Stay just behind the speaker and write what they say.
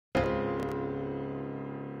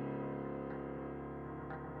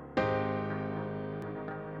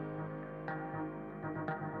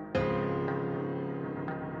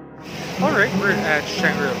Alright, we're at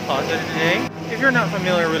Shangri-la Plaza today. If you're not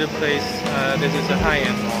familiar with the place, this is a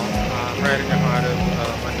high-end mall right in the heart of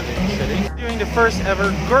Manila City. Doing the first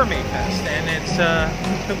ever Gourmetfest, and it's a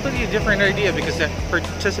completely different idea because the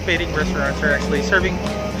participating restaurants are actually serving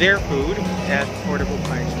their food at affordable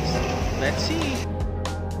prices. Let's see.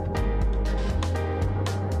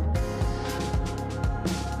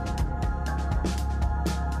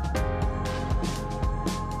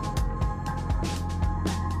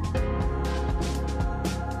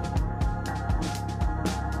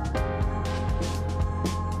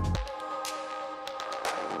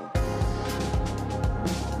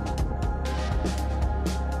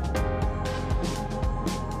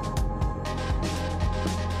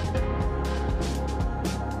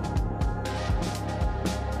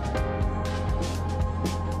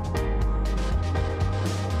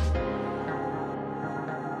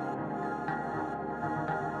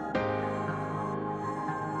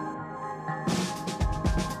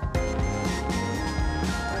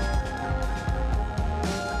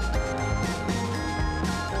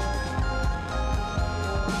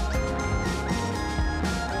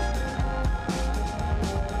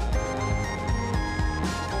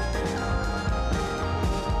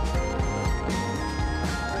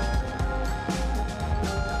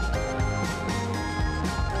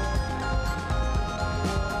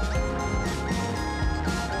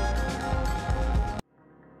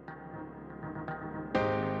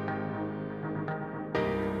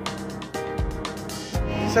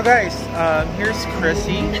 So guys, here's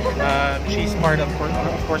Chrissy. She's part of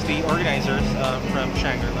course, the organizers from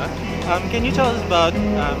Shangri-La. Can you tell us about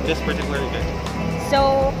this particular event?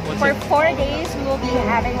 So for 4 days, we will be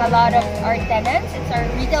having a lot of our tenants. It's our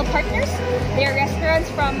retail partners. They're restaurants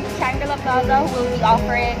from Shangri-La Plaza who will be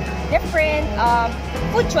offering different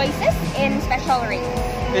food choices in special rates.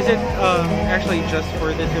 Is it actually just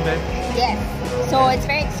for this event? Yes. So it's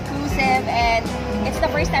very exclusive, and it's the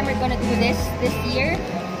first time we're going to do this year.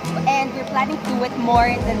 And we're planning to do it more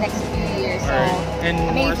in the next few years. So and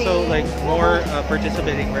amazing. More so, like more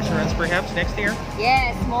participating restaurants perhaps next year?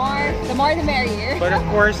 Yes, the more the merrier. But of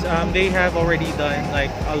course, they have already done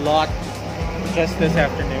like a lot just this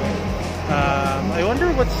afternoon. I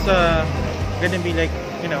wonder what's gonna be like,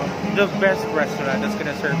 you know, the best restaurant that's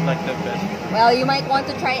gonna serve like the best. Well, you might want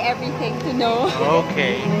to try everything to know.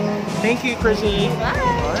 Okay. Thank you, Chrissy. Bye.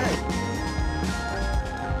 All right.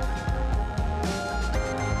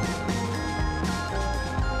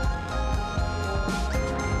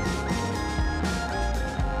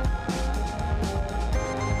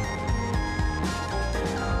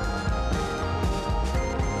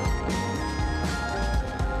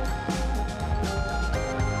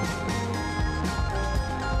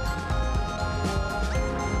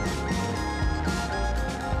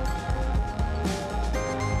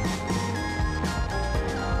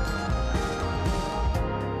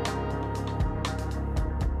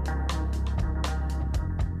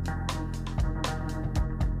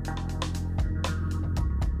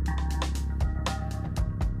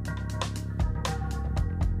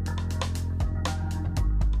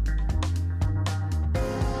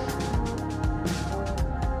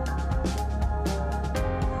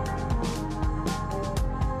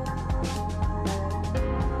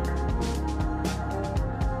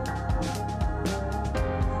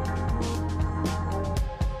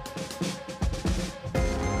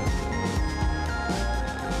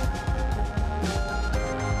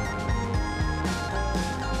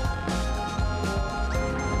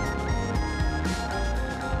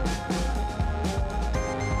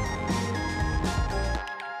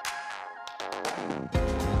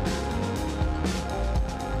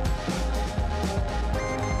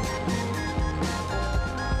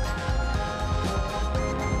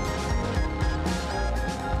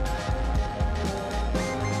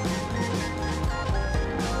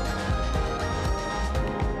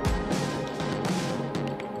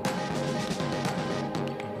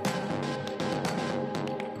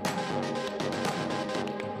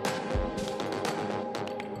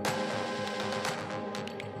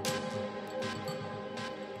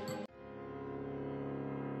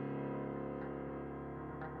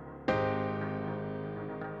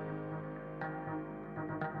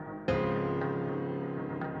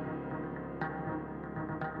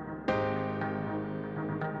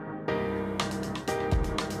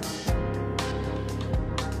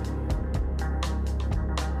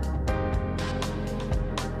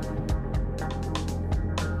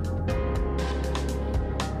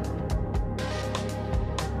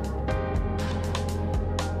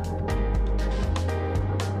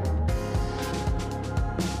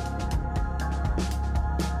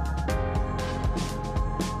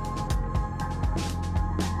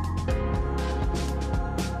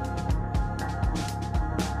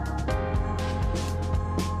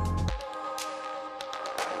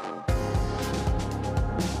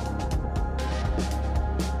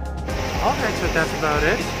 that's about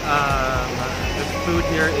it. The food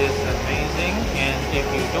here is amazing, and if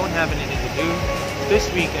you don't have anything to do this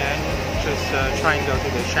weekend, just try and go to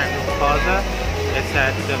the Shangri-la Plaza. It's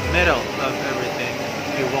at the middle of everything.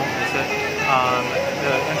 You won't miss it.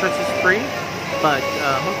 The entrance is free, but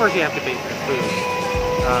of course you have to pay for the food.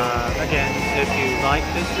 Again, if you like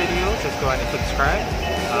this video, just go ahead and subscribe.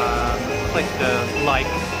 Click the like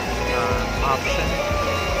option,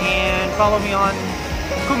 and follow me on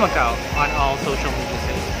Kumakaw on all social media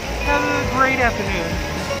sites. Have a great afternoon.